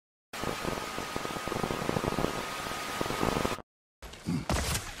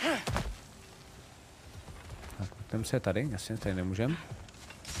Jdem se tady, jasně, tady nemůžem.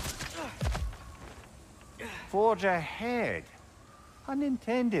 Forge ahead.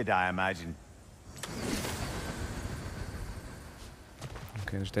 Unintended, I imagine.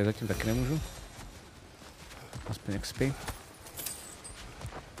 Ok, takže tady zatím taky nemůžu. Aspoň XP.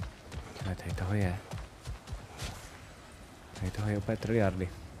 Ale tady toho je. Tady toho je úplně triliardy.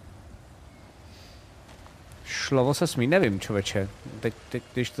 Šlovo se smí, nevím, člověče. Teď,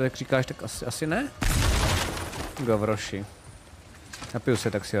 když to tak říkáš, tak asi ne? Gavroši. Napiju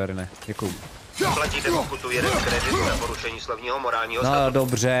se, tak si Jarine. Děkuju. Platíte pokutu 1 kredit za porušení slavního morálního statutu. No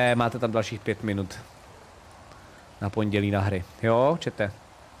dobře, máte tam dalších 5 minut. Na pondělí na hry. Jo, čete.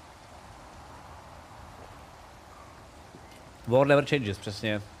 War never changes,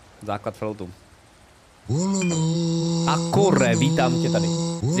 přesně. Základ floatu. Akore, vítám tě tady.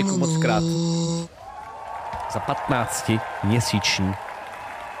 Děkuju moc krát. Za 15 měsíční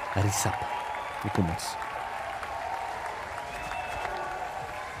resub. Děkuju moc.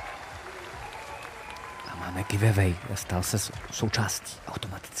 A máme giveaway. Stal se součástí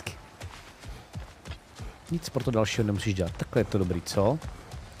automaticky. Nic pro to dalšího nemusíš dělat. Takhle je to dobrý, co?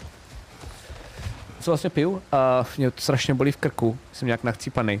 Co vlastně piju? Mě to strašně bolí v krku. Jsem nějak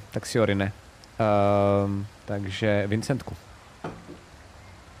nachcípaný, tak si Orine. Takže Vincentku.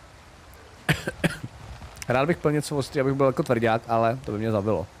 Rád bych pil něco ostrý, abych byl jako tvrdák, ale to by mě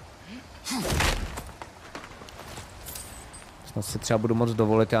zabilo. Snad si třeba budu moc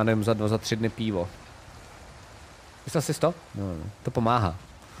dovolit, já nevím, za 2, za 3 dny pivo. Myslel jsi to? No, to pomáhá.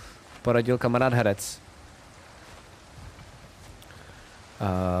 Poradil kamarád herec.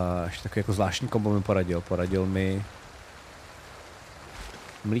 Ještě takový jako zvláštní kombo mi poradil. Poradil mi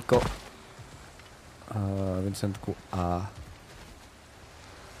mlíko, Vincentku a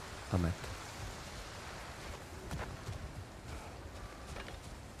med.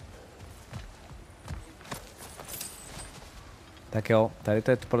 Tak jo, tady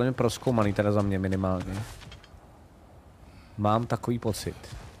to je podle mě prozkoumaný, teda za mě minimálně. Mám takový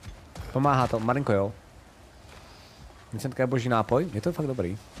pocit. Pomáhá to, Marinko, jo. Vincentka je boží nápoj, je to fakt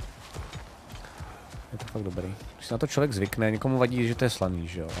dobrý. Je to fakt dobrý. Když se na to člověk zvykne, někomu vadí, že to je slaný,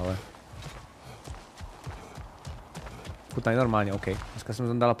 že jo, ale... Chutnají normálně, OK. Dneska jsem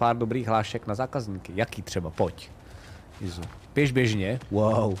tam dala pár dobrých hlášek na zákazníky. Jaký třeba, pojď. Jizu. Běž běžně,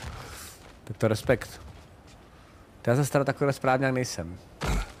 wow. Tak to respekt. Já se stará takhle správně, jak nejsem.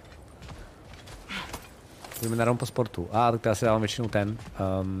 Jdeme na rom po sportu. Tak to já si dávám většinou ten,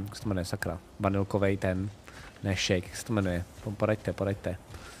 jak se to jmenuje, sakra. Vanilkovej ten, ne shake, jak se to jmenuje. Poraďte.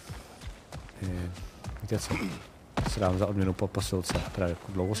 Víte co? Si dám za odměnu po posilce. Právě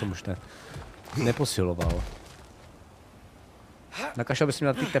dlouho jsem už neposiloval. Nakašel bys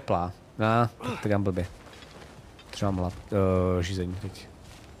měl být teplá. Tak to dělám blbě. Třeba mám žízení teď.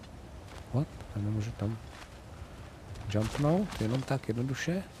 What? Já nemůžu tam jumpnout, jenom tak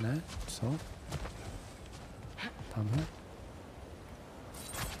jednoduše? Ne? Co? Tamhle?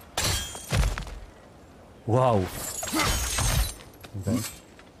 Wow. Okay.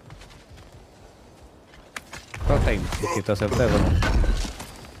 Protein, díky, to je ono.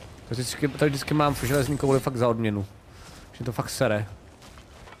 To vždycky mám v železní kouli fakt za odměnu. Že to fakt sere.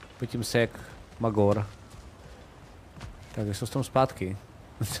 Potím se jak magor. Tak, jsou s tom zpátky.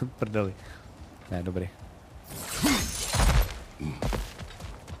 Jsem prdeli. Ne, dobrý.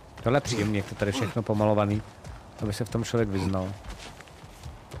 Tohle je příjemný, jak to tady všechno pomalovaný. Aby se v tom člověk vyznal.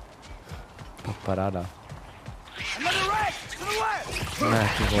 No, paráda.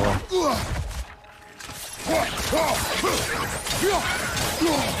 Ne, ty vole.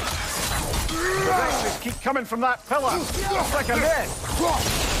 Keep coming from that pillar. It's like a mess.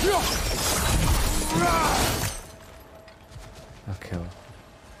 Tak jo.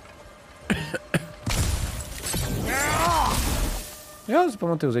 Jo, si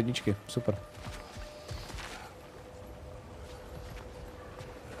pamatuju z jedničky, super.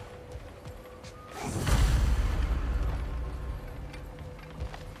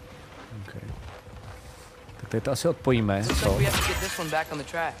 Okay. Tak tady to asi odpojíme, co?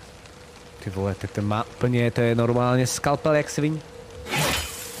 Ty vole, tak ten má úplně, to je normálně skalpel jak sviň.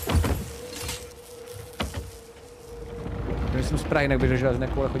 Když jsem z Prahy, jinak by do železné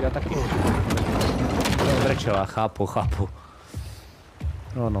koule chodila taky. Odrečela, chápu.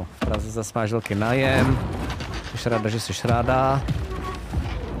 No, v Praze zase máš velký nájem. Jsi ráda, že jsi ráda.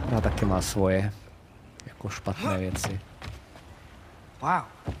 A taky má svoje, jako špatné věci. Wow,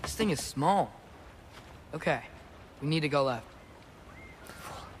 this thing is small. Okay, we need to go left.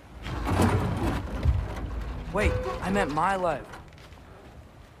 Wait, I meant my left.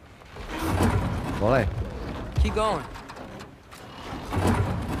 Vole. Keep going.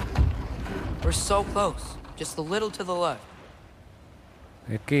 We're so close. just a little to the left.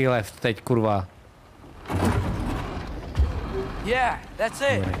 Jaký left teď, kurva? Yeah, that's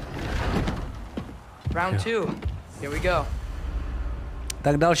it. Round 2. Here we go.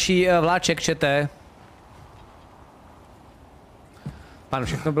 Tak další vláček čete. Pan,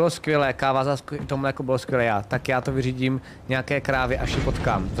 všechno bylo skvělé, káva za tomu jako bylo skvělé já. Tak já to vyřídím nějaké krávy, až ji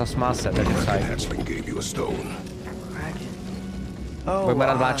potkám. Zasmál se, takže saj. Pojďme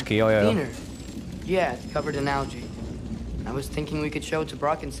rád vláčky, jo. Yeah, covered in algae. I was thinking we could show it to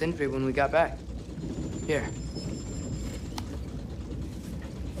Brock and Sindri when we got back. Here.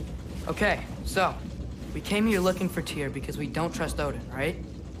 Okay, so we came here looking for Tyr because we don't trust Odin, right?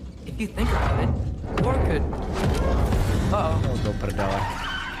 If you think about it, Thor could... Uh-oh. No do prdele.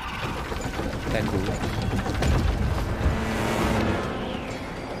 To je cool.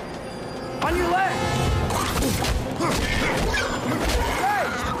 On your left! Hey!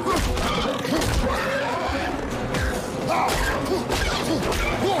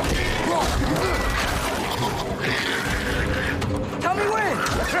 Tell me when!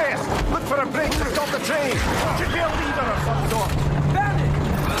 Atreus, look for a break to stop the train. Should be a lever of some sort. Found it!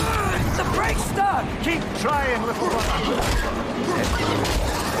 The brake's stuck! Keep trying, little brother.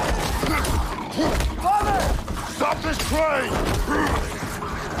 Father! Stop this train!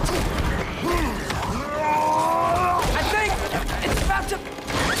 I think it's about to...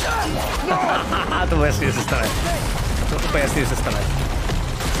 No! To jasně, že se stane. To úplně jasně, že se stane.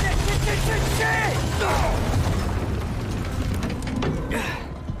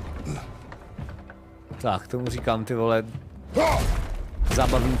 Tak, tomu říkám, ty vole,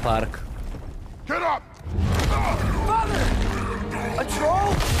 zábavný park. Get up! Father! A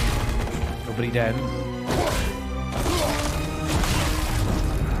troll? Dobrý den.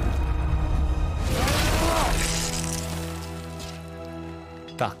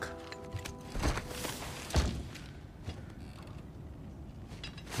 Tak.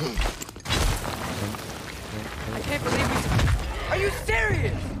 I can't believe we... Are you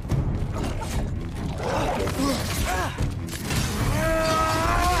serious?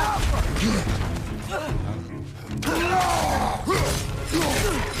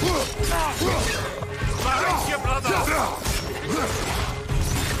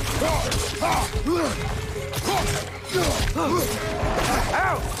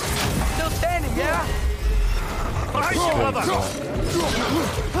 Ow! Still standing, yeah? Behind you, brother!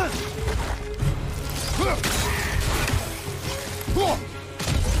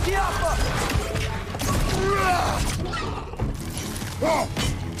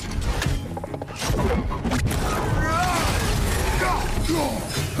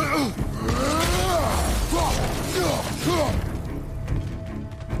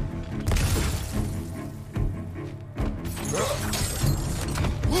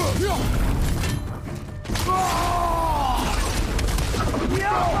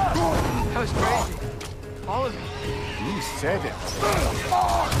 That was crazy. All of it. You said it.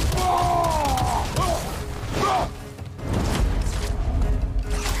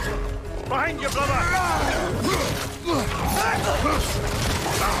 Behind you, brother!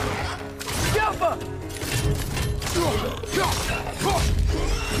 Jumper!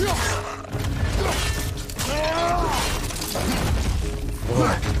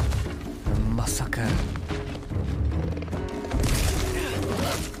 Masakr.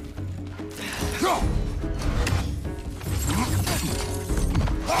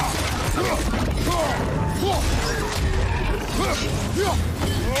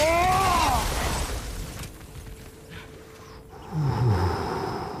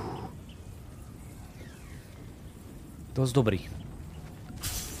 Dost dobrý.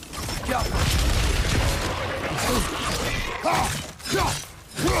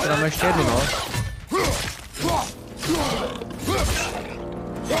 Dáme ještě jednu, no.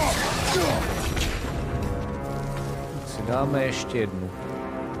 Si dáme ještě jednu.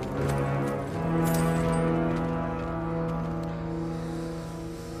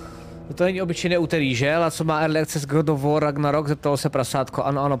 To není obyčejné úterý, že? A co má early access God of War Ragnarok? Zeptalo se prasátko.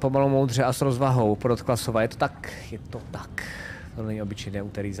 Ano, ano, pomalu, moudře a s rozvahou. Podotkla sova. Je to tak? Je to tak. To není obyčejné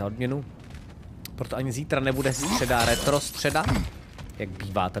úterý za odměnu. Proto ani zítra nebude středa, retro středa, jak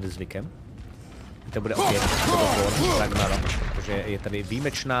bývá tady zvykem. To bude opět God of War Ragnarok, protože je tady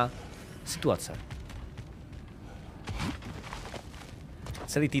výjimečná situace.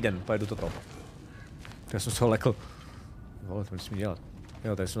 Celý týden pojedu toto. Já jsem se ho lekl. Vole, to musím dělat.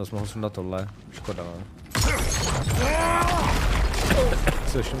 Jo, tady jsem zase mohl sundat tohle. Škoda, no.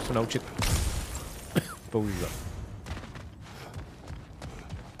 Se ještě musím naučit používat.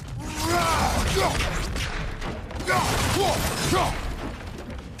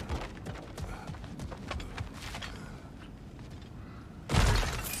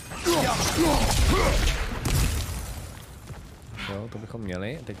 to bychom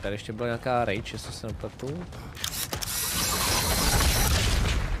měli. Teď tady ještě byla nějaká rage, jestli se nepletu.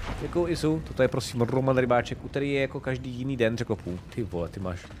 Děkuju Isu, toto je prosím Roman Rybáček, který je jako každý jiný den řekopů. Ty vole, ty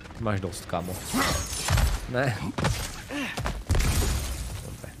máš dost, kámo. Ne.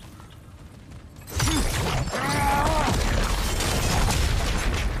 Dobře.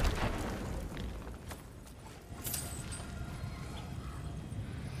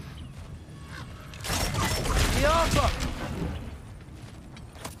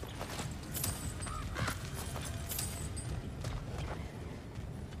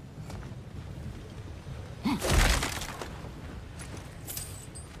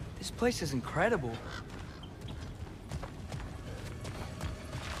 This place is incredible.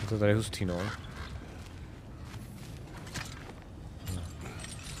 To tady je hustý, no.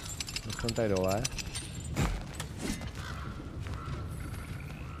 Nechám tady dole.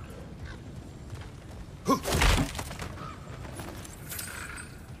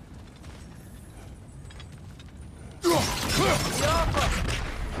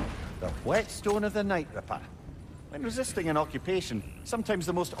 The whetstone of the Night Ripper. When resisting an occupation, sometimes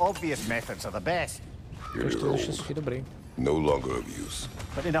the most obvious methods are the best. Dobrý. No longer of use.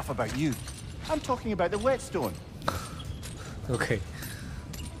 But enough about you. I'm talking about the whetstone. OK.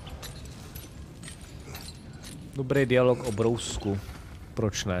 Dobrý dialog o brousku.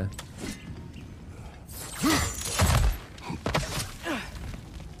 Proč ne?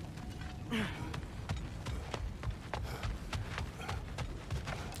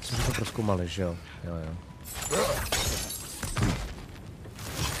 Jsme to prozkoumali, že jo? Jo.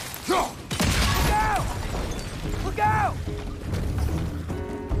 Look out!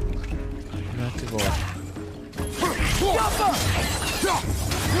 No ty vole.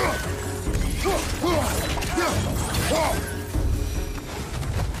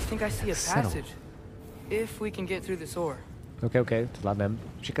 I think I see a passage. If we can get through this door. OK, to zvládnem.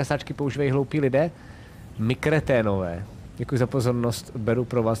 Přikasáčky používají hloupí lidé. My kreténové. Děkuji za pozornost, beru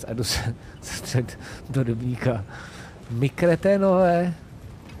pro vás a jdu se střed do dubníka. My kreténové.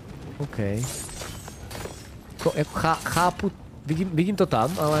 OK. Jako chápu, vidím to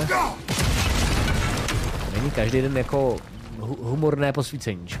tam, ale není každý den jako humorné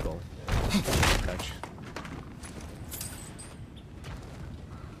posvíceníčko. Kač.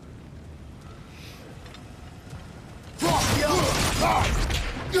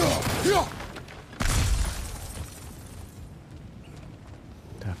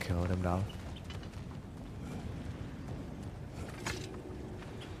 Tak jo, jdem dál.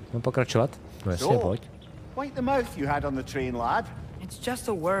 Mám pokračovat? No jasně, pojď. Wipe the mouth you had on the train, lad. It's just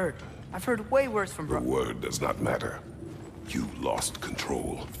a word. I've heard way worse from The word does not matter. You lost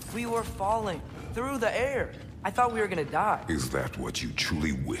control. We were falling through the air. I thought we were gonna die. Is that what you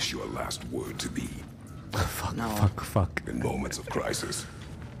truly wish your last word to be? Fuck. In moments of crisis,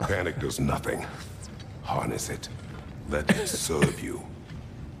 panic does nothing. Harness it. Let it serve you.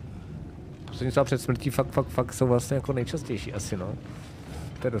 Poslední slova před smrtí fakt jsou vlastně jako nejčastější asi, no.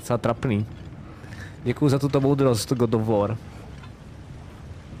 To je docela trapný. Děkuju za tuto moudrost, God of War.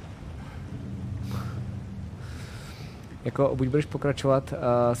 Jako buď budeš pokračovat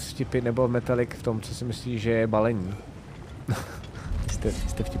s vtipy nebo Metallic v tom, co si myslíš, že je balení.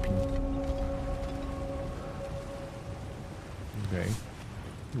 jste vtipní.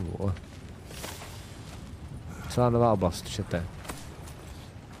 OK. Celá nová oblast, čete.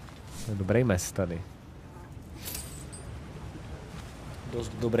 To je dobrý mes tady.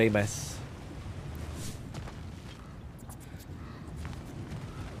 Dost dobrý mes.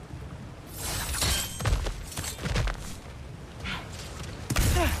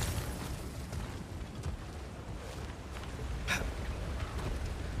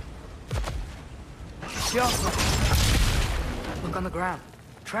 Yo! Look on the ground.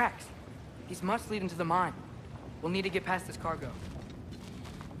 Tracks. These must lead into the mine. We'll need to get past this cargo.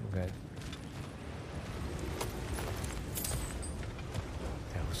 Okay.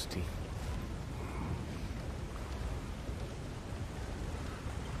 To je hustý.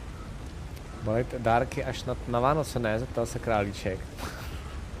 Balit dárky až na Vánoce, ne? Zeptal se králíček.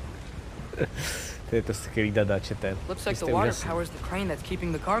 To je to skvělý dada, čete. Looks like the water powers the crane that's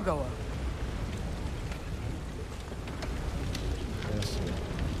keeping the cargo up.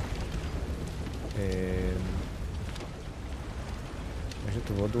 Takže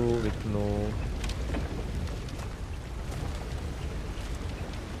tu vodu vypnu.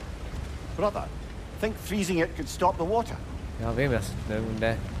 Brother, think freezing it could stop the water. Já vím, já nevím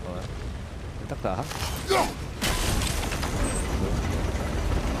kde, ale... Takhle, aha.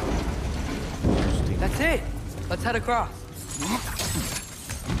 That's it! Let's head across.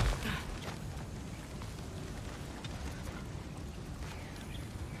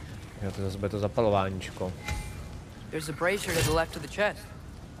 Jo, to zase bude to zapalováníčko. There's a bracer to the left of the chest.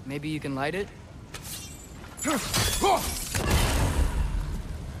 Maybe you can light it?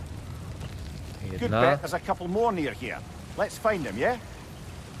 Good bet there's a couple more near here. Let's find them, yeah?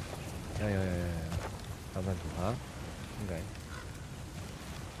 Jo. Tamhle druhá. Okay.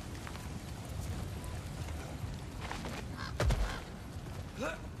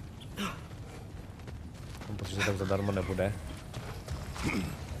 Mám pocit, že tak zadarmo nebude.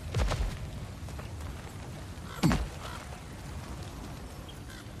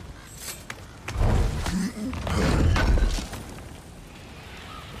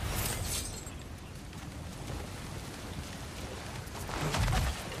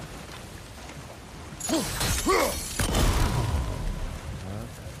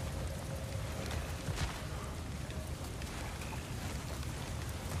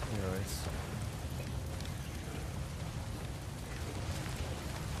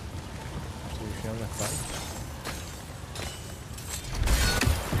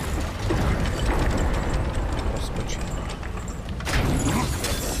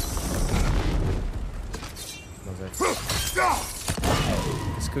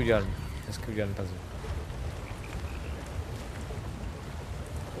 Hezky udělaný puzzle.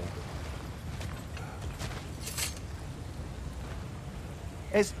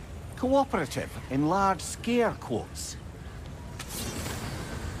 Is cooperative in large scare quotes.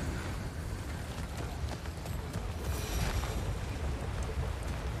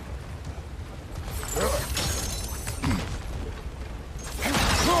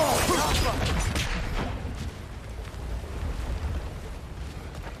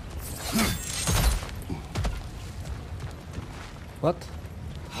 What?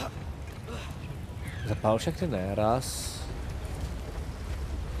 Zapál všechny ne, raz.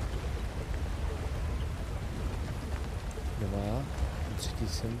 Dva. Třetí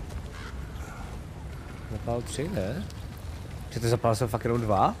jsem. Zapál 3, ne? Že ty zapál jsem fakt jenom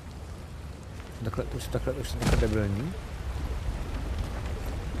 2? Už jsem takhle debilní.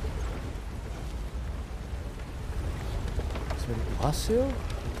 Jsem uhasil?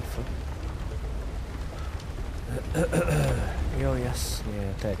 Jo,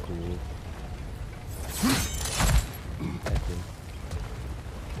 jasně, to je cool. To je cool.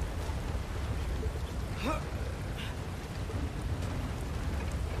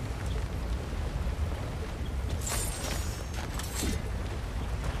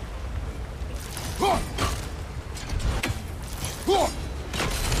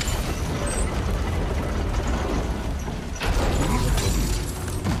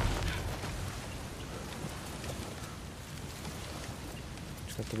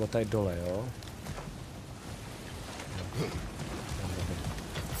 To bylo tady dole, jo?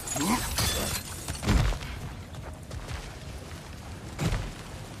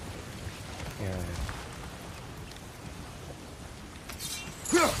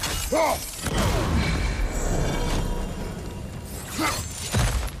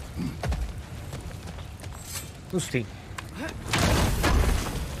 Pustý.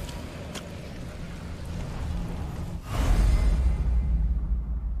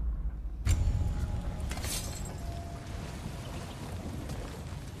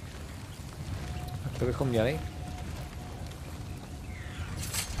 To bychom měli.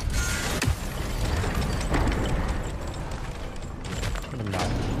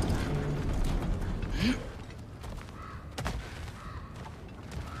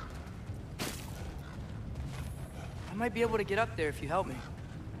 I might be able to get up there if you help me.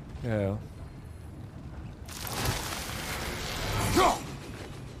 Jo.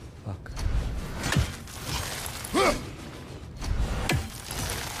 Fuck.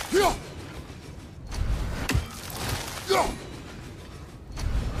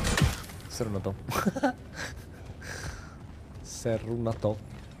 Seru na to. Seru na to.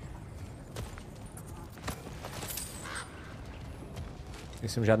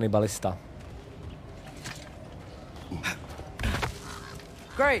 Nejsem žádný balista.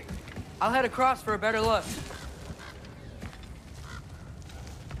 Great. I'll head across for a better look.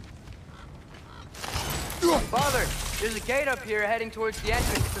 Father, there's a gate up here heading towards the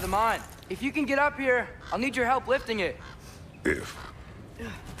entrance to the mine. If you can get up here, I'll need your help lifting it. If.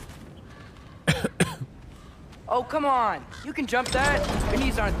 Oh, come on. You can jump that. Your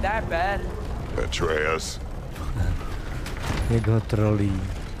knees aren't that bad. Atreus. Jak ho trolí.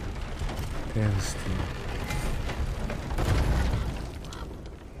 To je hustý.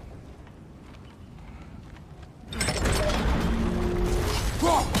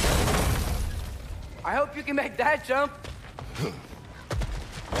 I hope you can make that jump.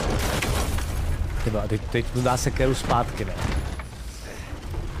 Tyba, teď mu dá se keru zpátky, ne?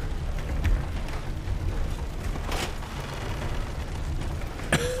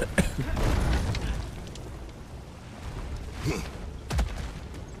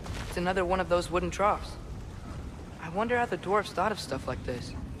 another one of those wooden troughs. I wonder how the dwarves thought of stuff like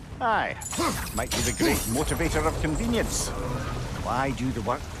this. Aye, might be the great motivator of convenience. Why do the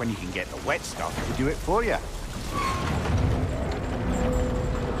work when you can get the wet stuff to do it for you?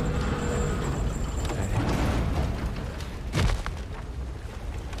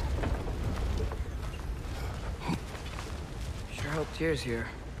 Sure hope Tyr's here.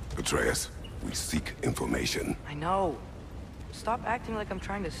 Atreus, we seek information. I know. Stop acting like I'm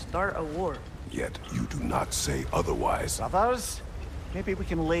trying to start a war. Yet you do not say otherwise. Brothers, maybe we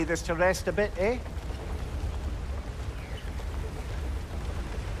can lay this to rest a bit, eh?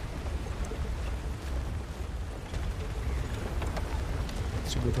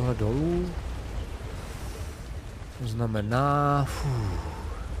 Potřebuji tohle dolů. To znamená...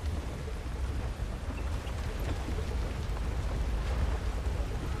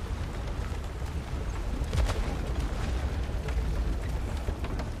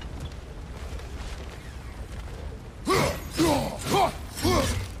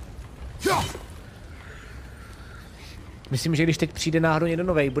 Myslím, že když teď přijde náhodou někdo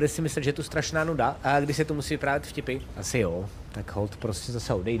novej, bude si myslet, že je tu strašná nuda a když se to musí vyprávět vtipy, asi jo, tak hold prostě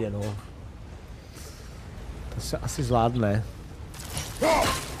zase odejde, no. To se asi zvládne.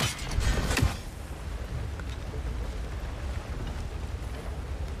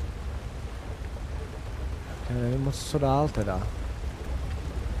 Já nevím moc co dál teda.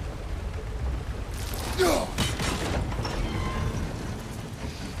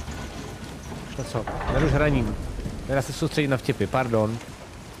 To co, neruš hraním. Teda se soustředit na vtipy, pardon.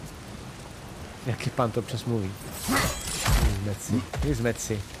 Jaký pán to přes mluví.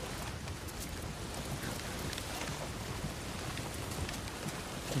 Vyzmeci.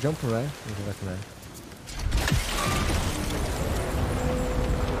 Jump, ne? Tak ne.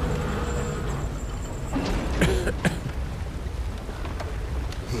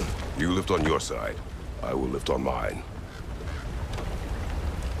 You lift on your side. I will lift on mine.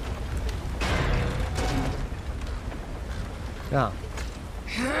 Yeah.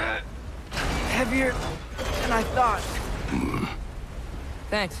 Heavier than I thought.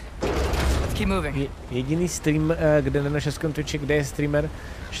 Thanks. Let's keep moving. Jediný stream, kde na českém Twitchi, kde je streamer,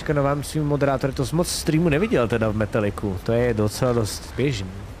 šikanovám svým moderátorem, to moc streamu neviděl teda v Metaliku. To je docela dost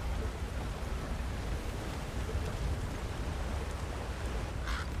běžný.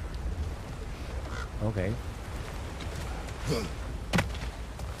 OK.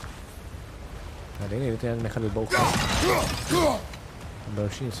 Tady nejde to nějak nechat vybouchat.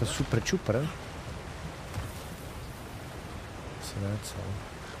 Další něco super čupr. Asi ne, co?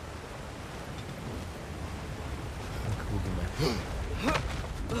 Tak uvidíme.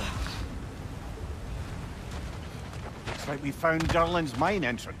 Looks like we found Durlin's mine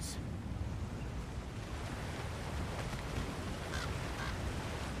entrance.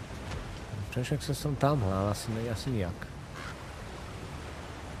 Přemýšlím, jak se jsem tamhle, ale asi nijak.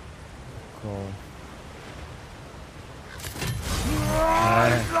 Jako...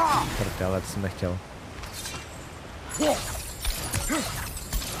 Ne, prdele, to jsem nechtěl.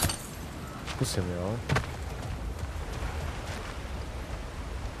 Zkusím, jo.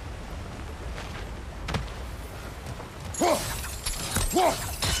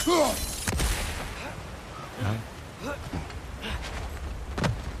 Aha.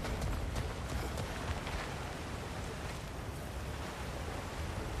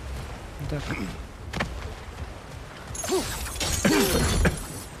 Tak.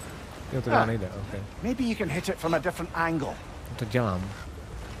 Jo, to dá nejde, ok. Maybe you can hit it from a different angle. To dělám.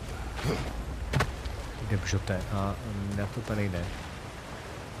 Jde bžote a na to nejde.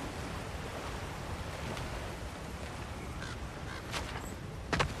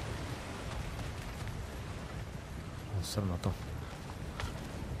 Jsem na to.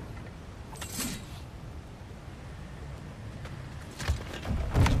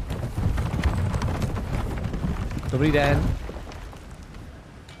 Dobrý den.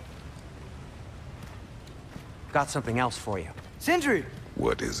 Got something else for you. Sindri!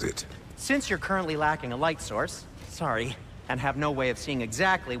 What is it? Since you're currently lacking a light source, sorry, and have no way of seeing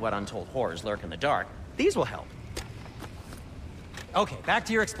exactly what untold horrors lurk in the dark, these will help. Okay, back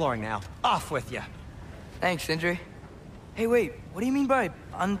to your exploring now. Off with you. Thanks, Sindri. Hey, wait, what do you mean by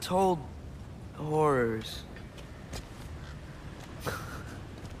untold horrors?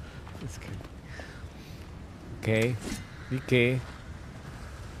 That's good. Okay, díky.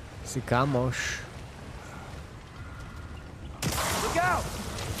 Jsi kámoš. Look out!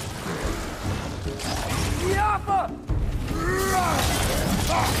 Yappa!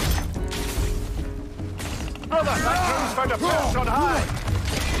 Brother, that drone's found a perch on high!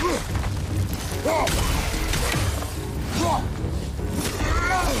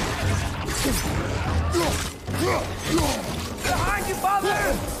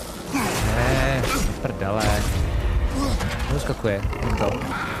 Ne, prdele. Uskakuje. To.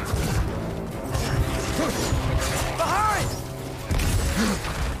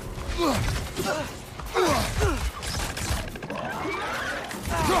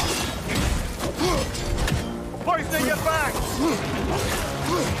 Poison your back!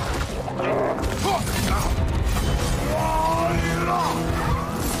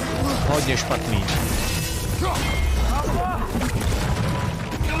 Hodně špatný.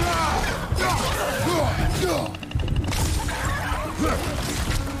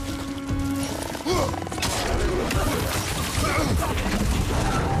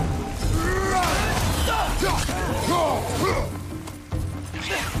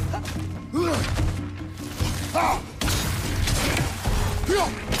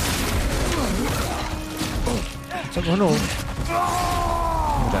 Co vohnul?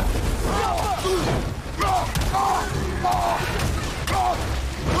 Dobře.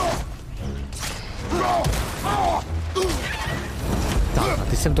 Tak, a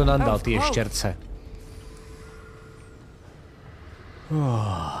ty jsem to nandal, ty ještěrce.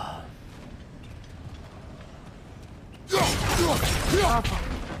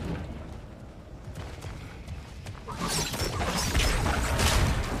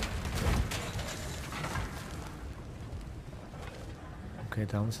 Ok,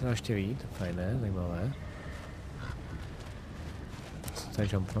 tam se dá ještě vít, fajné, zajímavé. Co to je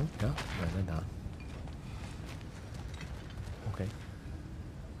jumpnout? Jo? Ne, nedá. Ok.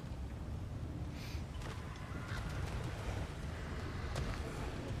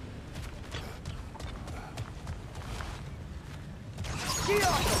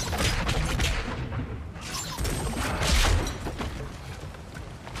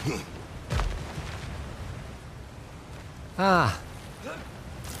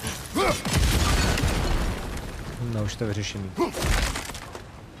 No, už to je vyřešený.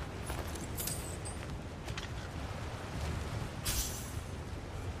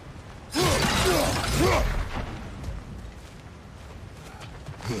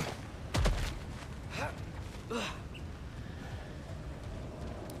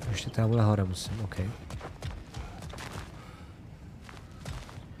 Ještě tamhle hore musím, OK.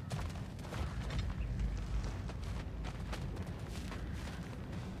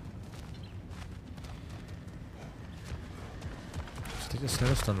 Teď se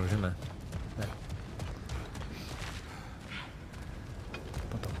nedostanu, že ne? Ne.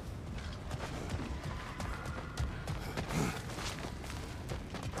 Potom.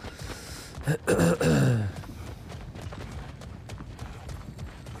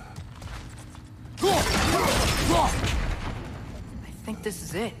 I think this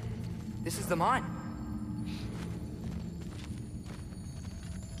is it. This is the mine.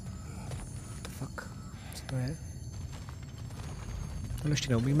 What the fuck? Co to je? Tohle ještě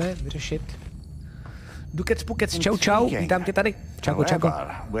neumíme vyřešit. Dukec, pukec, čau, čau, vítám tě tady. Čau, čau.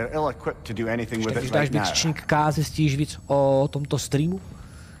 Když dáš vytčník K, zjistíš víc o tomto streamu.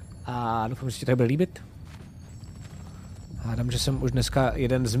 A doufám, že ti to bude líbit. Hádám, že jsem už dneska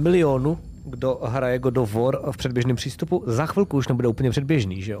jeden z milionů, kdo hraje God of War v předběžném přístupu. Za chvilku už nebude úplně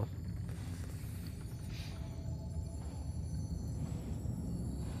předběžný, že jo?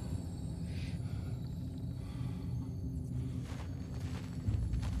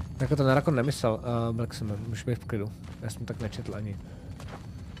 Tak to narakon nemyslel, Black jsem, můžeš být v klidu. Já jsem tak nečetl ani.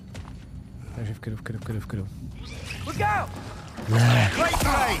 Takže v klidu. Ne.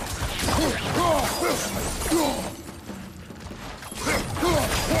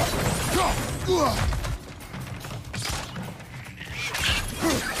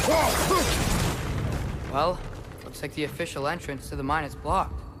 Well, looks like the official entrance to the mine is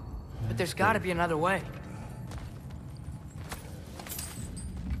blocked. But there's gotta be another way.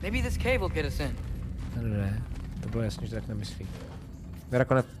 Maybe this cave will get us in. Ne, to bylo jasně, že tak nemyslí.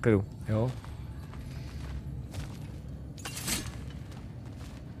 Narakon v klidu, jo?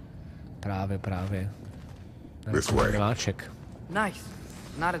 Právě. Miláček. Nice.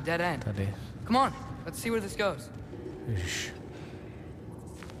 Not a dead end. Tady. Come on, let's see where this goes. Ježiš.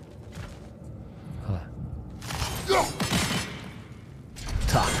 Hele.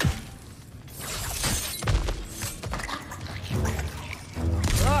 Tak.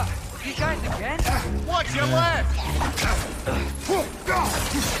 You guys again? Watch your left!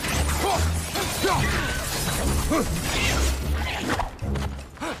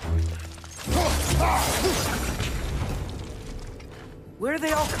 Where are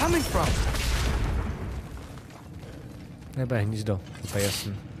they all coming from? Nebe hnízdo, to je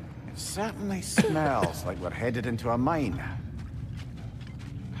jasný. It certainly smells like we're headed into a mine.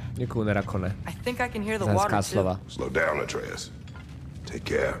 Děkuju, Nerakone. I think I can hear the Za hezká water slova. too. Slow down, Atreus. Take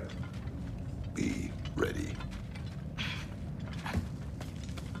care. Be ready.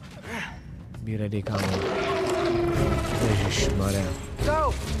 Be ready, kámo. Ježišmarja.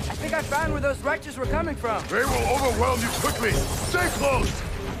 So, I think I found where those wretches were coming from. They will overwhelm you quickly. Stay close.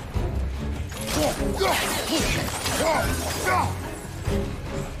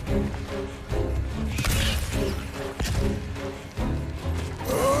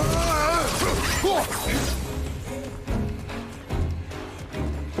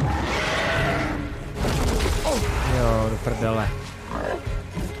 Jo, do prdele.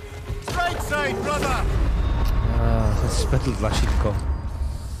 Right side, brother! Jsem si spletl tlačítko.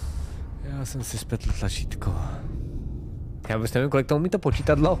 Já jsem si spletl tlačítko. Já vůbec nevím, kolik to umí to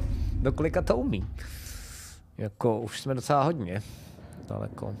počítadlo. Do kolika to umí. Jako, už jsme docela hodně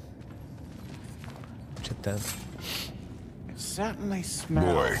daleko. Čete. It certainly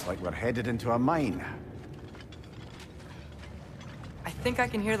smells like we're headed into a mine. I think I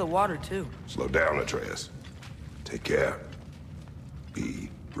can hear the water too. Slow down, Atreus. Take care. Be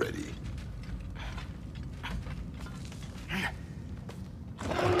ready.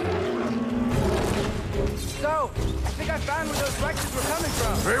 So, I think I found where those wretches were coming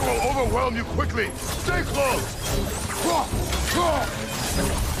from. They will overwhelm you quickly. Stay close.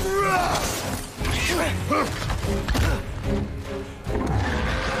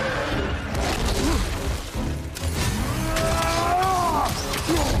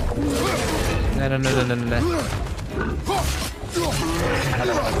 Ne.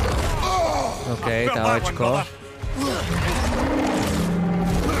 OK, tálečko.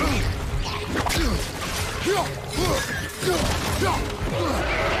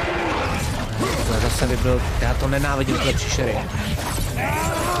 Zase by byl, já to nenávidím, tyhle příšery.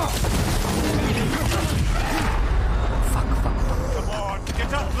 Fuck. Come on,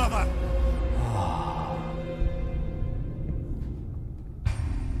 get up, brother!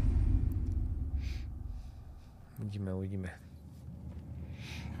 Uvidíme.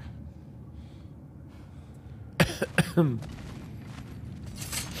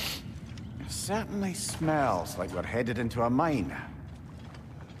 It certainly smells like we're headed into a mine.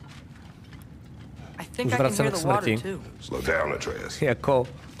 I think I can hear the water too. Slow down, Atreus. Jako,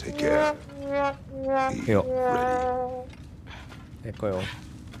 Take care. Be jo, ready. jako jo.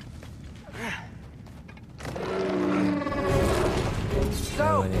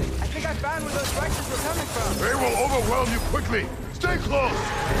 So, I think I found where those wretches were coming from. They will overwhelm you quickly. Stay close.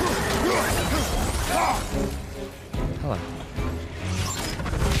 Hele.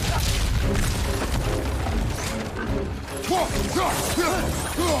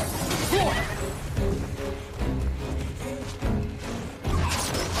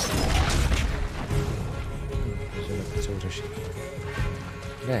 Potřebuji řešit.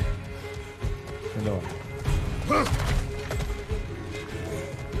 Ne. No.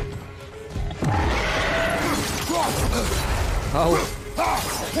 Au.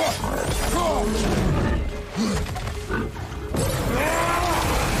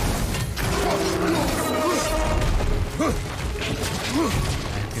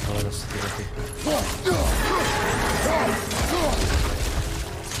 Ty vole, dost ty.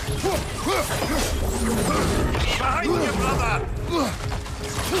 Behind you, brother!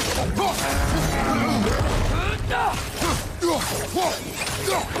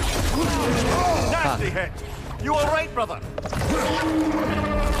 Nasty hit! You all right, brother?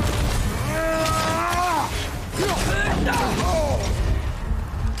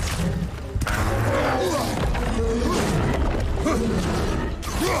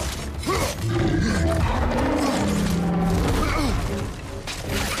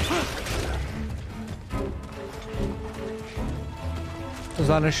 To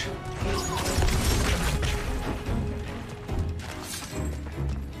zvládneš.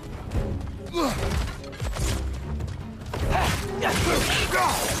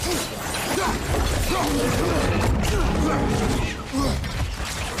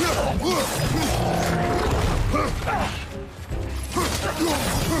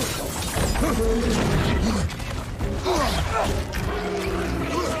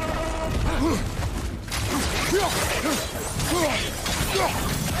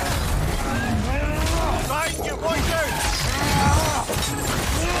 Right, you boys out!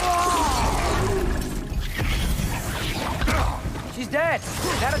 She's dead.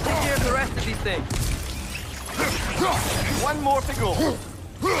 That'll take care of the rest of these things. One more to go.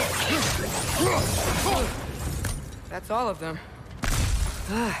 That's all of them.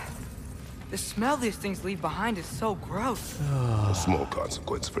 The smell these things leave behind is so gross. A small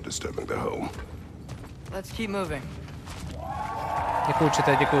consequence for disturbing their home. Let's keep moving. Děkuju,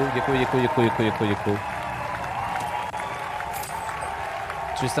 čete, děkuju.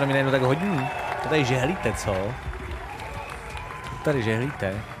 Což jste na mě najednou tak hodní. To tady žehlíte, co? To tady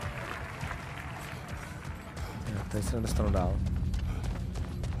žehlíte. Jo, tady se nedostanu dál.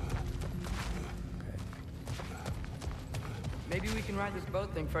 Okay. Maybe we can ride this boat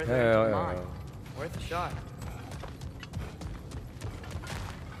thing further into the mine. Worth a shot.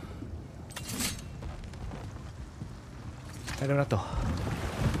 Tak jdem na to.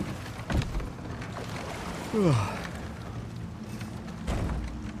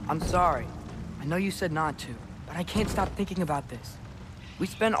 I'm sorry. I know you said not to, but I can't stop thinking about this. We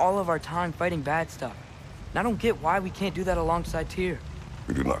spend all of our time fighting bad stuff. And I don't get why we can't do that alongside Tyr.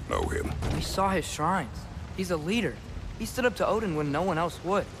 We do not know him. We saw his shrines. He's a leader. He stood up to Odin when no one else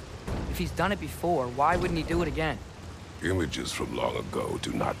would. If he's done it before, why wouldn't he do it again? Images from long ago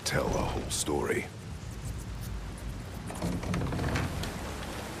do not tell a whole story.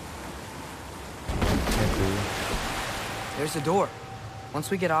 There's a door. Once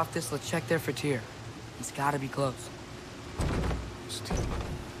we get off this, let's check there for Tyr. He's gotta be close.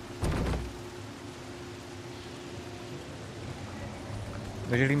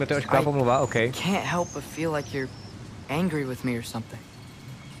 Takže to ošklá pomluva, okay. Can't help but feel like you're angry with me or something.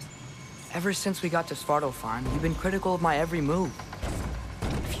 Ever since we got to Svartalfheim, you've been critical of my every move.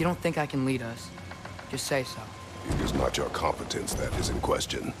 If you don't think I can lead us, just say so. It is not your competence that is in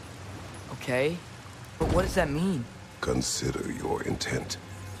question. Okay, but what does that mean? Consider your intent.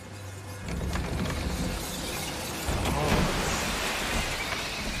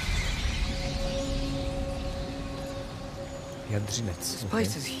 This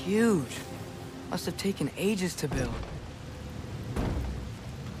place is huge. Must have taken ages to build.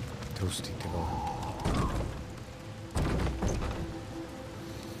 Toasty, ty vole.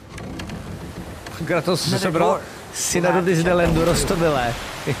 Kratose se sebral syna do Disneylandu, roztomilé.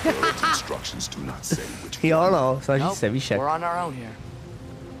 Jo no, snaží se, víš jak.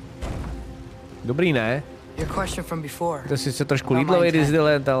 Dobrý, ne? To si se trošku lídlový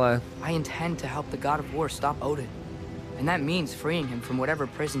Disneyland, ale... I intend to help the god of war stop Odin. And that means freeing him from whatever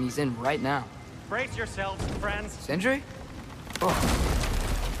prison he's in right now. Brace yourselves, friends. Sindri? Oh.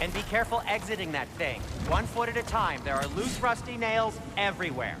 And be careful exiting that thing. 1 foot at a time. There are loose, rusty nails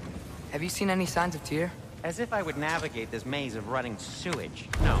everywhere. Have you seen any signs of Tyr? As if I would navigate this maze of running sewage.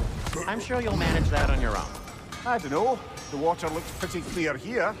 No. I'm sure you'll manage that on your own. I don't know. The water looks pretty clear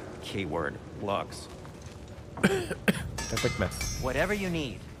here. Keyword, looks. Tak pojďme. Whatever you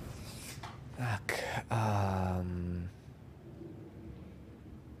need. Tak,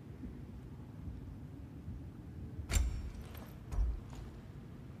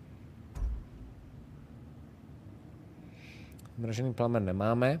 Mražený plamen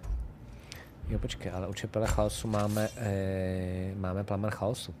nemáme. Jo, počkej, ale u čepele chaosu máme, máme plamen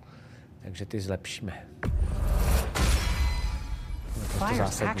chaosu. Takže ty zlepšíme.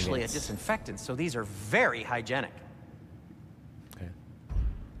 Fire's actually a disinfectant, so these are very hygienic. Okay.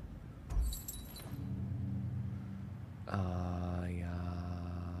 A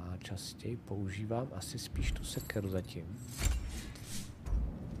já častěji používám asi spíš tu sekeru zatím.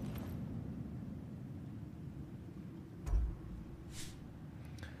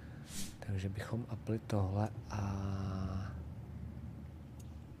 Takže bychom apli tohle a...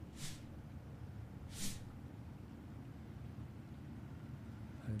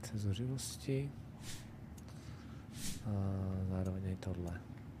 Velice zuřivosti. A zároveň i tohle.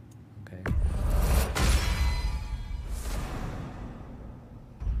 Okay.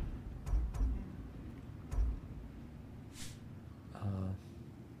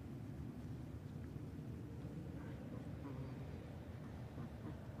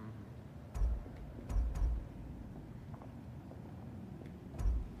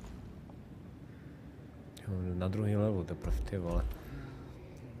 Na druhý levelu teprve, ty vole.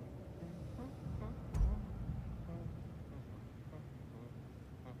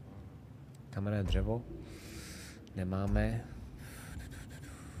 Kamenné dřevo nemáme.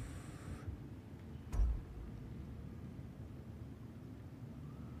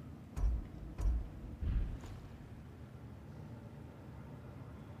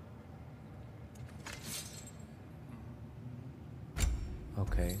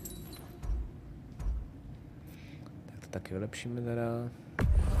 OK. Tak to taky vylepšíme teda.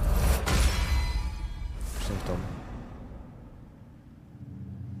 Už jsem v tom.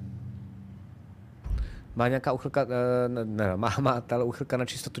 Má nějaká uchylka, ne, má tahle uchylka na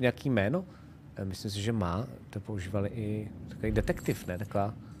čistotu nějaký jméno? Myslím si, že má. To používali i takový detektiv, ne?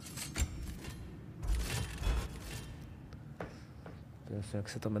 Taková. Jak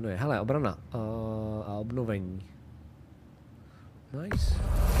se to jmenuje? Hele, obrana a obnovení. Nice.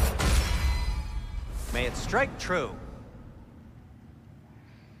 May it strike true.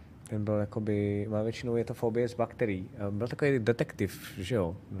 Ten byl jakoby, má většinou je to fobie z bakterií. Byl takový detektiv, že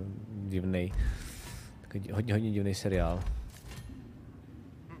jo? Divnej. Takový hodně divný seriál.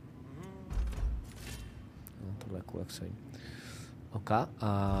 No, tohle je cool, jak se ví. OK, a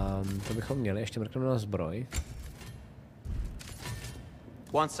to bychom měli, ještě mrkneme na zbroj.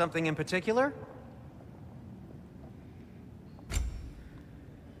 Want something in particular?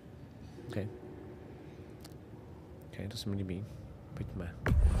 OK, to se mi líbí. Pojďme.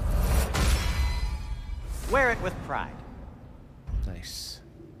 Wear it with pride. Nice.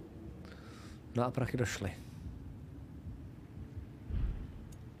 No a prachy došly.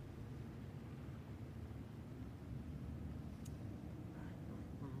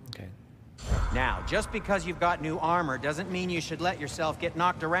 Okay. Now, just because you've got new armor doesn't mean you should let yourself get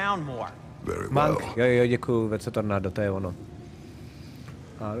knocked around more. Very well. Mank, jo, děkuju, Vece Tornádo, to je ono.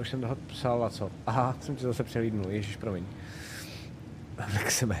 A už jsem toho psal a co? Aha, jsem ti zase přehlídnul, ježiš, promiň.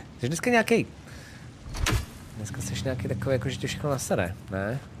 Tak jsme. Jsi dneska nějaký? Dneska jsi nějaký takový, jako že tě všechno nasere,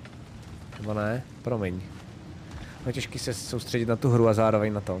 ne? Nebo ne? Promiň. No těžký se soustředit na tu hru a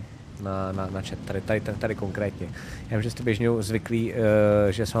zároveň na to. Na chat, tady konkrétně. Já vím, že jste běžně zvyklí,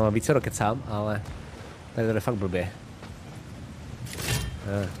 že s váma více rokecám, ale tady to je fakt blbě.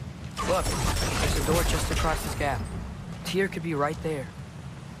 Look, there's a door just across this gap. Tyr could be right there.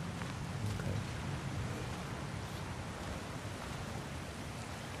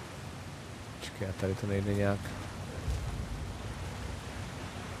 Počkej, a tady to nejde nějak.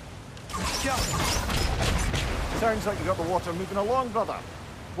 Sounds like you got the water moving along, brother.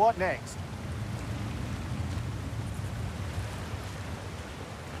 What next?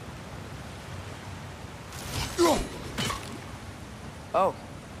 Oh,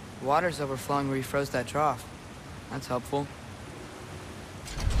 water's overflowing where you froze that trough. That's helpful.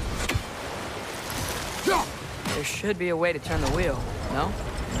 There should be a way to turn the wheel, no?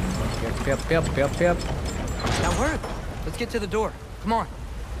 Yep. Now hurry! Let's get to the door. Come on.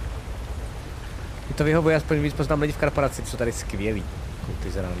 Mi to vyhovuje, aspoň víc poznám lidi v Karporaci, jsou tady skvělí.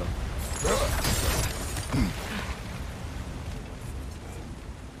 Kulty z ráno.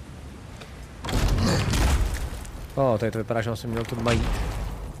 Tady to vypadá, že jsem měl tu majít.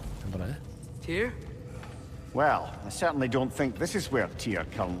 Nebo ne? Tyr? Well, I certainly don't think this is where Tyr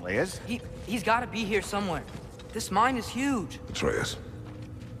currently is. He's got to be here somewhere. This mine is huge. Atreus,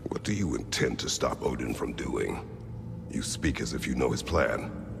 what do you intend to stop Odin from doing? You speak as if you know his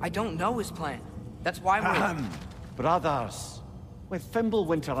plan. I don't know his plan. That's why we're... Brothers, with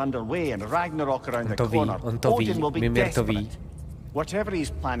Fimbulwinter underway and Ragnarok around the corner, on to ví, Odin will be Mimir to ví. desperate. Whatever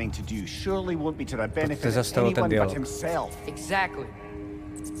he's planning to do surely won't be to the benefit of zastavil ten anyone but dialog. himself. Exactly.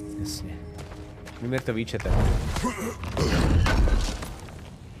 Jasně. Mimir to ví, čete.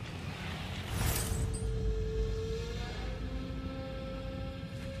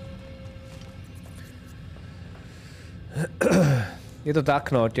 Je to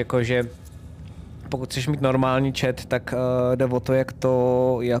tak, no, jakože pokud chceš mít normální chat, tak jde o to, jak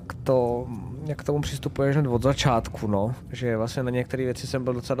k tomu přistupuješ hned od začátku, no. Že vlastně na některé věci jsem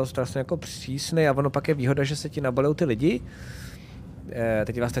byl docela dost vlastně jako přísný a ono pak je výhoda, že se ti nabalou ty lidi.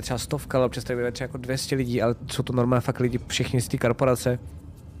 Teď je vlastně třeba 100, ale občas tady třeba jako 200 lidí, ale jsou to normálně fakt lidi všichni z té korporace.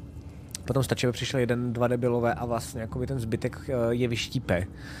 Potom stačí, aby přišel 1-2 debilové a vlastně jako ten zbytek je vyštípe.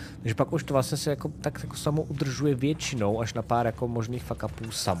 Takže pak už to vlastně se jako tak jako samo udržuje většinou, až na pár jako možných fuck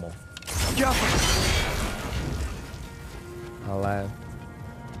upů samo. Ale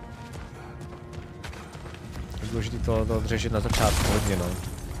je důležité to odřešit na začátku hodně, no.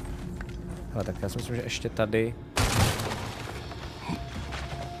 Ale tak já si myslím, že ještě tady.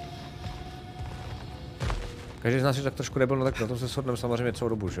 Každý z nás je tak trošku debil, no tak na tom se shodneme samozřejmě celou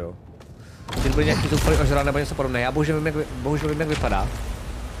dobu, že jo. Když byli nějaký zoufalý ožrát nebo něco podobné, já bohužel vím, jak vypadá.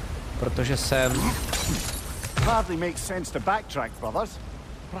 Protože jsem... Hardly makes sense to backtrack, brothers.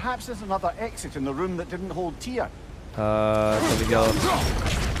 Perhaps there's another exit in the room that didn't hold Tyr. To viděl...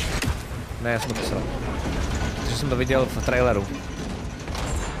 Ne, já jsem to psal. Protože jsem to viděl v traileru.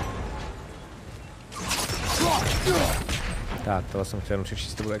 Tak, tohle jsem chtěl jenom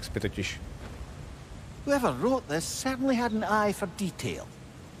přečíst, to bude XP totiž. Whoever wrote this certainly had an eye for detail.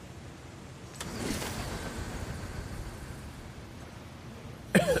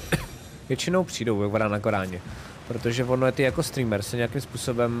 Většinou přijdou, jak vadá na Koráně. Protože ono je ty jako streamer, se nějakým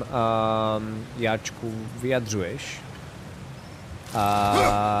způsobem jáčku vyjadřuješ.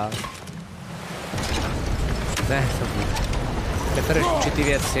 Ne, preferuješ určitý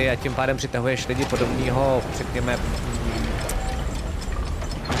věci a tím pádem přitahuješ lidi podobného, řekněme,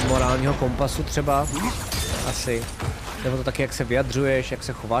 morálního kompasu třeba. Asi. Nebo to taky, jak se vyjadřuješ, jak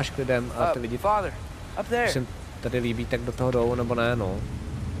se chováš k lidem a ty lidi, když se tady líbí, tak do toho jdou, nebo ne, no.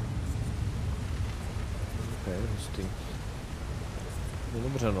 Ok, hustý. No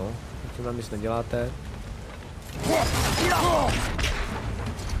dobře, no. Tím nám nic neděláte.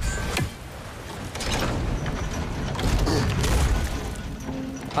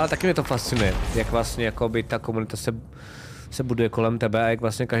 Ale taky mě to fascinuje, jak vlastně jakoby ta komunita se buduje kolem tebe a jak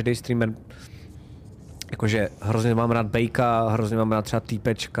vlastně každý streamer, jakože hrozně mám rád Bejka, hrozně mám rád třeba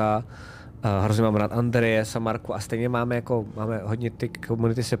Týpečka, hrozně mám rád Andreje, Samarku a stejně máme hodně ty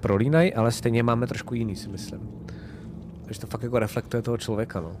komunity se prolínají, ale stejně máme trošku jiný, si myslím. Takže to fakt jako reflektuje toho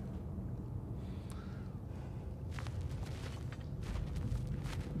člověka, no.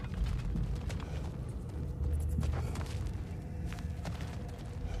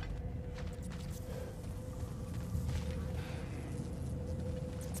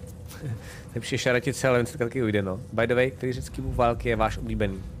 Lepší šaratice, ale jen se taky ujde, no. By the way, který řecký bůh války je váš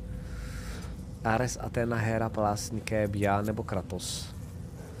oblíbený? Ares, Athena, Hera, Pallas, Nike, Bia nebo Kratos?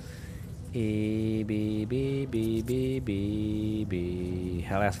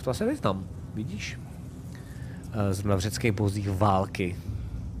 Hele, já se to asi neznám, vidíš? Zrovna v řeckých bouzích války.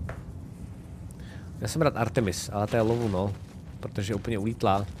 Já jsem rád Artemis, ale to je lovu, no. Protože je úplně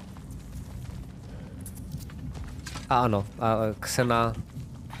ulítlá. A ano, a Xena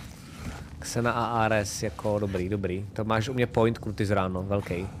a Ares jako dobrý. To máš u mě point kruty z ráno,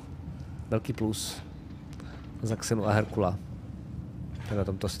 velký plus za Xenu a Herkula na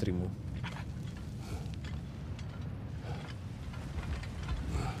tomto streamu.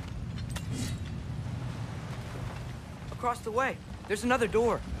 Across the way, there's another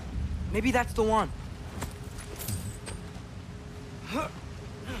door. Maybe that's the one.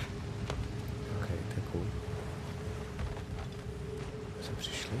 Okay, to je cool. Jsme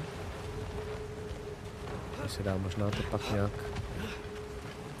přišli. Se dá možná to pak nějak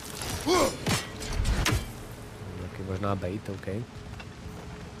možná bejt, OK.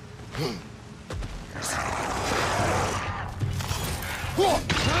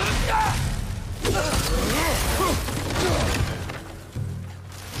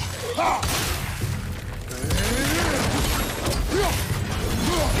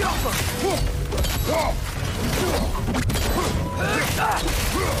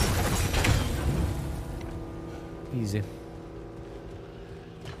 Easy.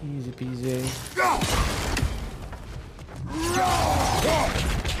 Easy peasy.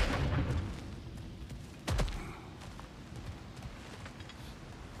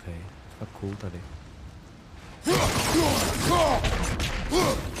 Okay, fakt cool tady.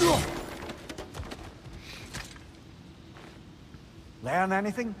 Learn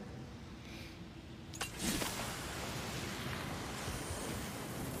anything?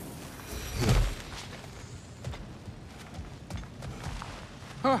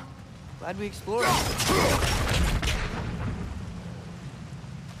 Glad we explored.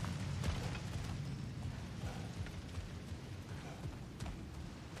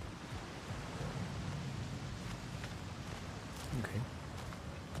 Okay.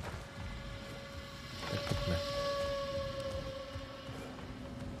 Tak pojďme.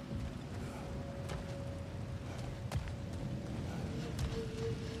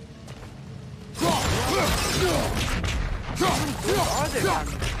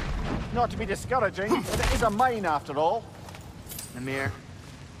 Not to be discouraging, but it is a mine after all. Namir,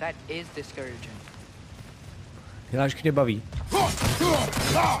 that is discouraging. Hlášky mě baví.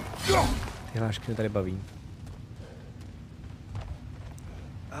 Hlášky mě tady baví.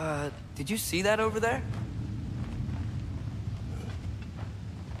 Did you see that over there?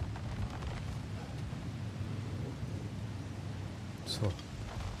 Co?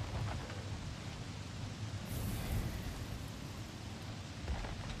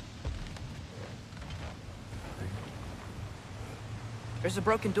 There's a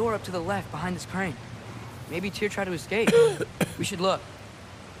broken door up to the left behind this crane. Maybe Tyr tried to escape. We should look.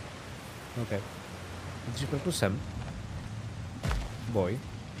 Okay. Když proto sem. Boj.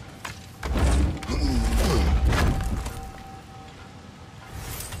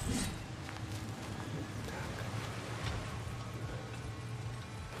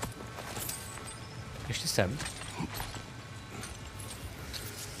 Ještě sem.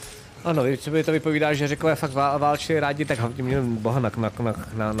 Ano, co by to vypovídá, že Řekové fakt válčili rádi, tak hlavně měli boha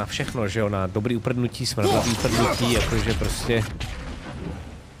na všechno, že jo, na dobrý uprdnutí, smrdlavý uprdnutí, jakože prostě...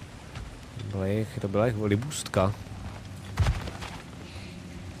 To byla jejich libůstka.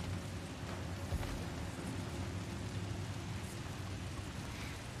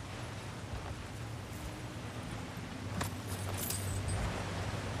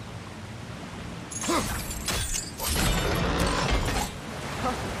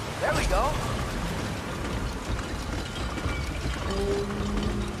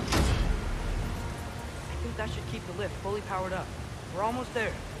 that should keep the lift fully powered up. We're almost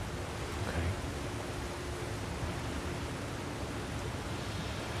there. Okay.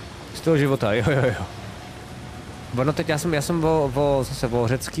 Z toho života, jo. Ono teď já jsem zase o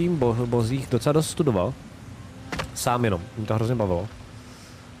řeckým bozích docela dost studoval. Sám jenom, mě to hrozně bavilo.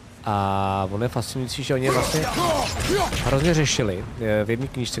 A ono je fascinující, že oni vlastně hrozně řešili v jedné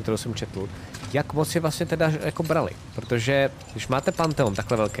knížce, kterou jsem četl, jak moc je vlastně teda jako brali. Protože když máte panteon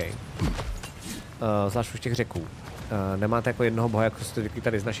takhle velký, zvlášť už těch řeků, nemáte jako jednoho boha, jako jste řekli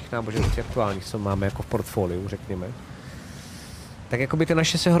tady z našich náboženství aktuálních, co máme jako v portfoliu, řekněme. Tak jako by ty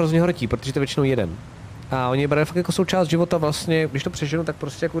naše se hrozně hrotí, protože to je většinou jeden. A oni je brali fakt jako součást života vlastně, když to přeženu, tak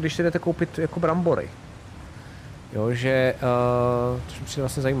prostě jako když si jdete koupit jako brambory. Jo, že to mi přijde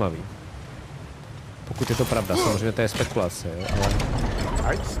vlastně zajímavý. Pokud je to pravda, samozřejmě to je spekulace, jo, ale...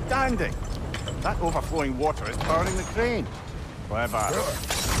 Outstanding! That overflowing water is powering the crane. Clever.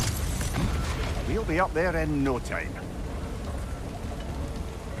 We'll be up there in no time.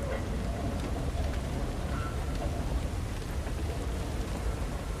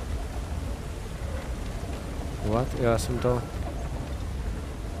 What? Já jsem to...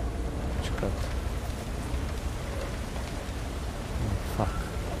 Čekat. Fuck.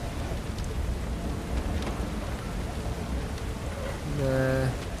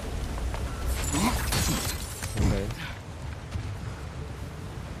 Ne. Okay.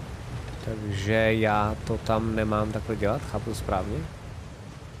 Takže já to tam nemám takhle dělat, chápu to správně?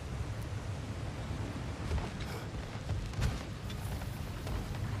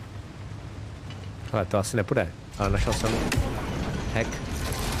 Ale to asi nepůjde, ale našel jsem hack.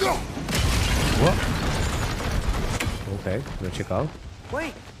 What? OK, nečekal.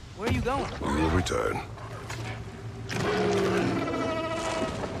 Wait, where are you going? We will return.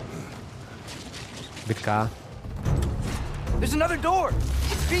 Bitka. There's another door.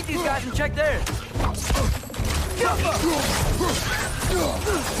 Let's beat these guys and check theirs.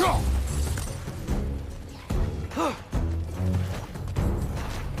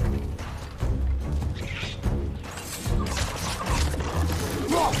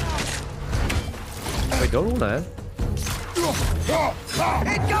 Pojď dolů, ne?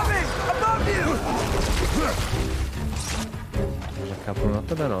 Incoming! Above you! Kápnu na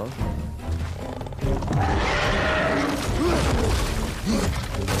tebe, no.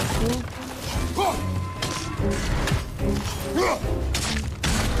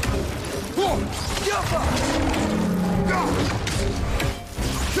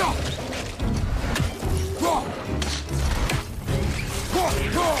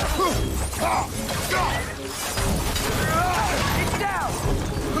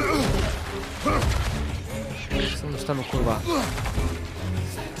 Jsem dostanu, kurva.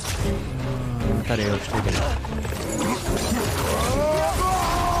 Tady jo, už to jde.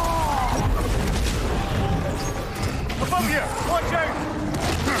 Above you! Watch out!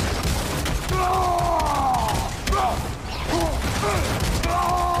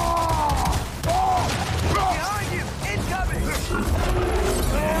 Behind you! Incoming!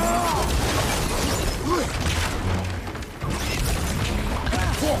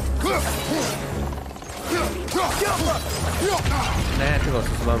 Ne, ty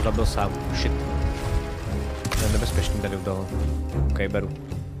vlastně jsem vám zabil sám. Shit. To je nebezpečný tady u toho. OK, beru.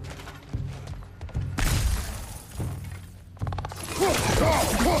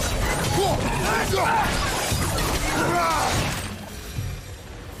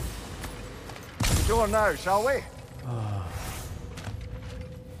 Door now, shall we?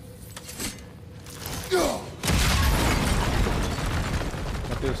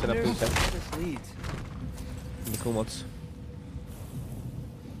 Napiju se. This leads. Děkuju moc.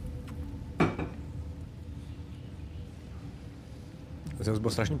 Zeus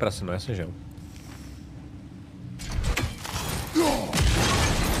byl strašný prase, no jasně, že jo.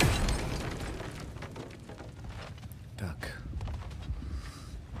 Tak.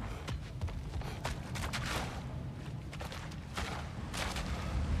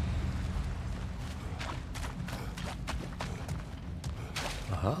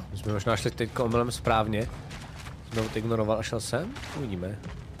 Aha, my jsme možná šli teď omylem správně. Znovu to ignoroval a šel sem? Uvidíme.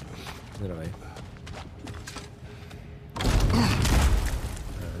 Zdravej.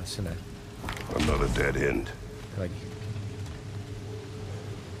 Asi ne. Another dead end. Vadí.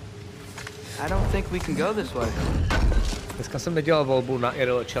 I don't think we can go this way. Dneska jsem nedělal volbu na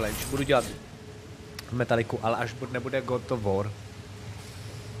IRL challenge. Budu dělat metaliku, ale až nebude God of War.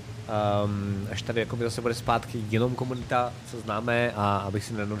 Až tady jako zase bude zpátky jenom komunita, co známe, a abych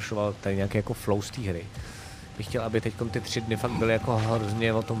si nenarušoval tady nějaké jako flow z té hry. Bych chtěl, aby teď ty 3 dny fakt byly jako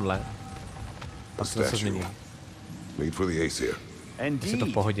hrozně o tomhle. Pak se zase změní. Made for the ace here. Indeed.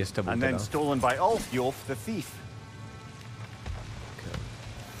 v pohodě s tebou And teda. then stolen by Ulfjolf the thief.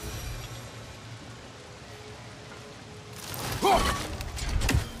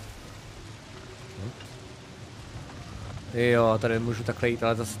 Jo, tady můžu takhle jít,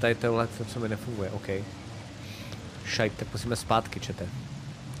 ale zase tady tohle, co mi nefunguje, OK. Šajt, tak musíme zpátky, čete.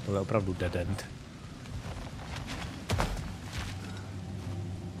 Tohle je opravdu dead end.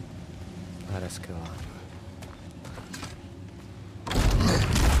 Hra skvělá.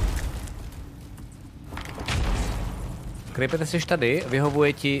 Krejpete jsi tady,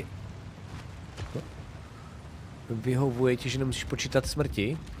 vyhovuje ti, že nemusíš počítat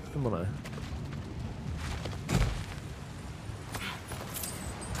smrti? Nebo ne?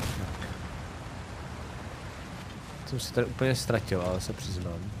 Jsem si tady úplně ztratil, ale se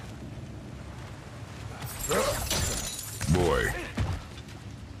přiznám. Boy.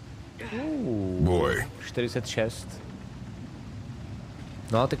 Boy. 46.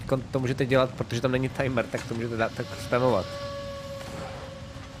 No, teď to můžete dělat, protože tam není timer, tak to můžete dát tak spamovat.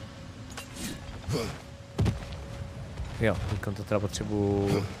 Jo, teď to teda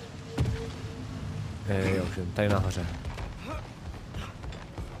potřebuju... Jo, už tady nahoře.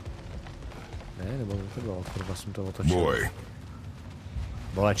 Ne, nebo to bylo, kurva jsem to otočil. Boy.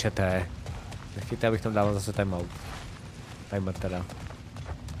 Bolečete. Nechtějte, abych tam dával zase timeout. Timer teda.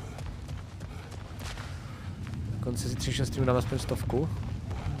 Na konci si 3 streamu dám aspoň 100.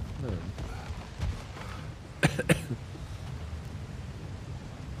 Nevím.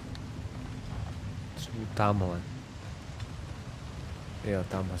 Třeba tamhle. Jo,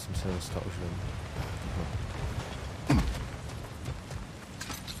 tamhle jsem se dostal, už vím. No.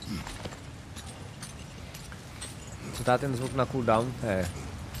 Co dá ten zvuk na cooldown?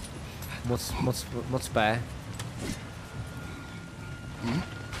 Moc P.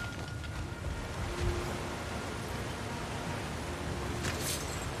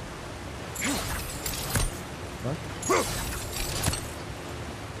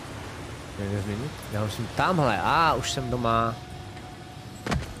 Nezměnit? Já musím tamhle, už jsem doma.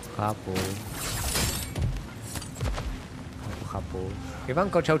 Chápu. Chápu.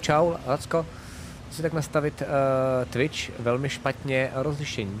 Ivanko, čau, Lacko. Musím tak nastavit Twitch, velmi špatně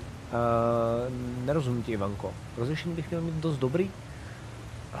rozlišení. Nerozumím ti, Ivanko. Rozlišení bych měl mít dost dobrý.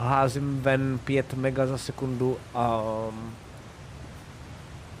 Házím ven 5 mega za sekundu a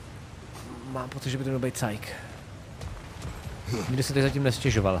mám pocit, že by to měl být cajk. Nikdy se teď zatím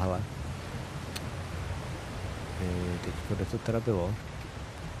nestěžoval, hele. Teď kde to teda bylo?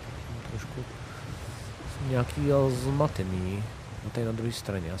 Trošku jsem nějaký zmatený. No tady na druhé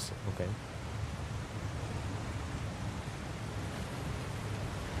straně asi, OK.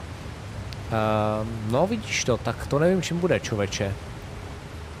 No vidíš to, tak to nevím, čím bude, člověče.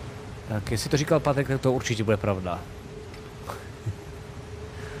 Tak jestli to říkal Patrik, tak to určitě bude pravda.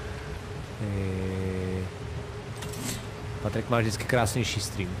 Patrik má vždycky krásnější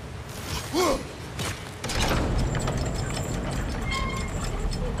stream.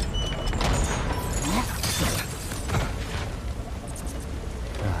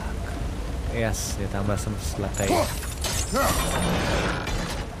 Tak, jasně, tamhle jsem slepej.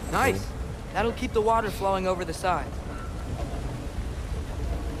 Nice. That'll keep the water flowing over the side.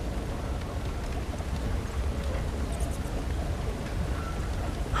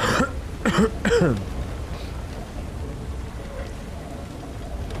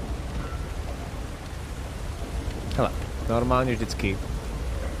 Hele, normálně vždycky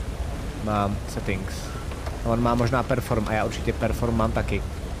mám settings. On má možná perform a já určitě perform mám taky.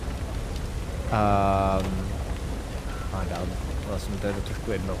 A dál. Vlastně to je to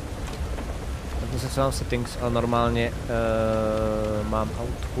trošku jedno. Tak se co mám settings, ale normálně mám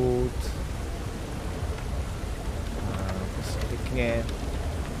output. Pěkně.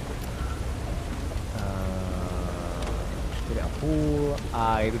 4,5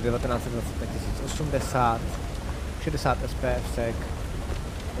 a jedu 1920 na 1080. 60 fps,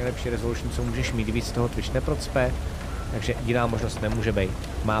 nejlepší resolution, co můžeš mít, víc toho Twitch neprocpe, takže jiná možnost nemůže být.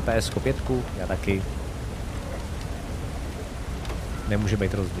 Má PS 5, já taky. Nemůže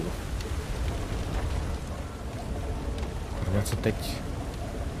být rozdíl. No co teď?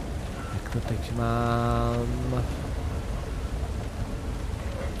 Jak to teď mám?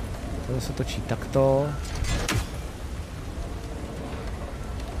 To se točí takto.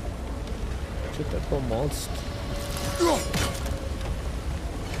 Můžete pomoct?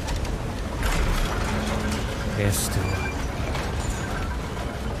 Jest.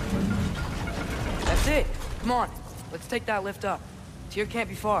 That's it. Come on. Let's take that lift up. Tyr can't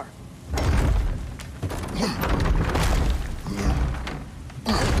be far.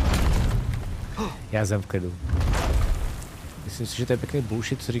 Já jsem v klidu. Myslím si, že to je pěkný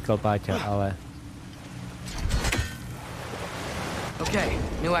bullshit, co říkal Páťa, ale... Okay,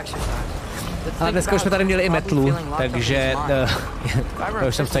 new exercise. Ale dneska už jsme tady měli i metlu, takže to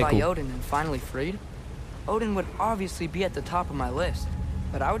už jsem v cajku. Odin would obviously be at the top of my list,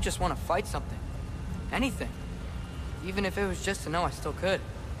 but I would just want to fight something. Anything. Even if it was just to know I still could.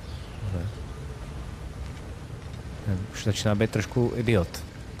 Už začíná být trošku idiot,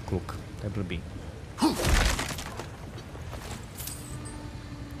 kluk. To je blbý.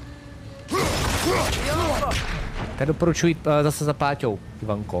 Tak doporučuji jít zase za Páťou,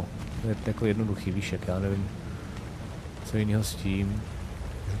 Ivanko. Je to jako jednoduchý, víš, jak já nevím, co jiného s tím.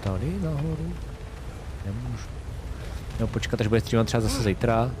 Můžu tady nahoru? Nemůžu. No počkat, až bude streamat třeba zase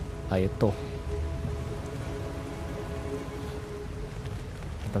zítra a je to.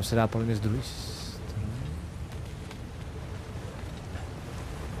 Tam se dá podle mě z druhé strany.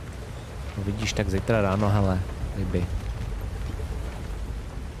 No vidíš, tak zítra ráno, hele, ryby.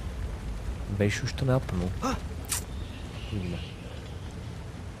 Bejš už to napnu. Uvidíme.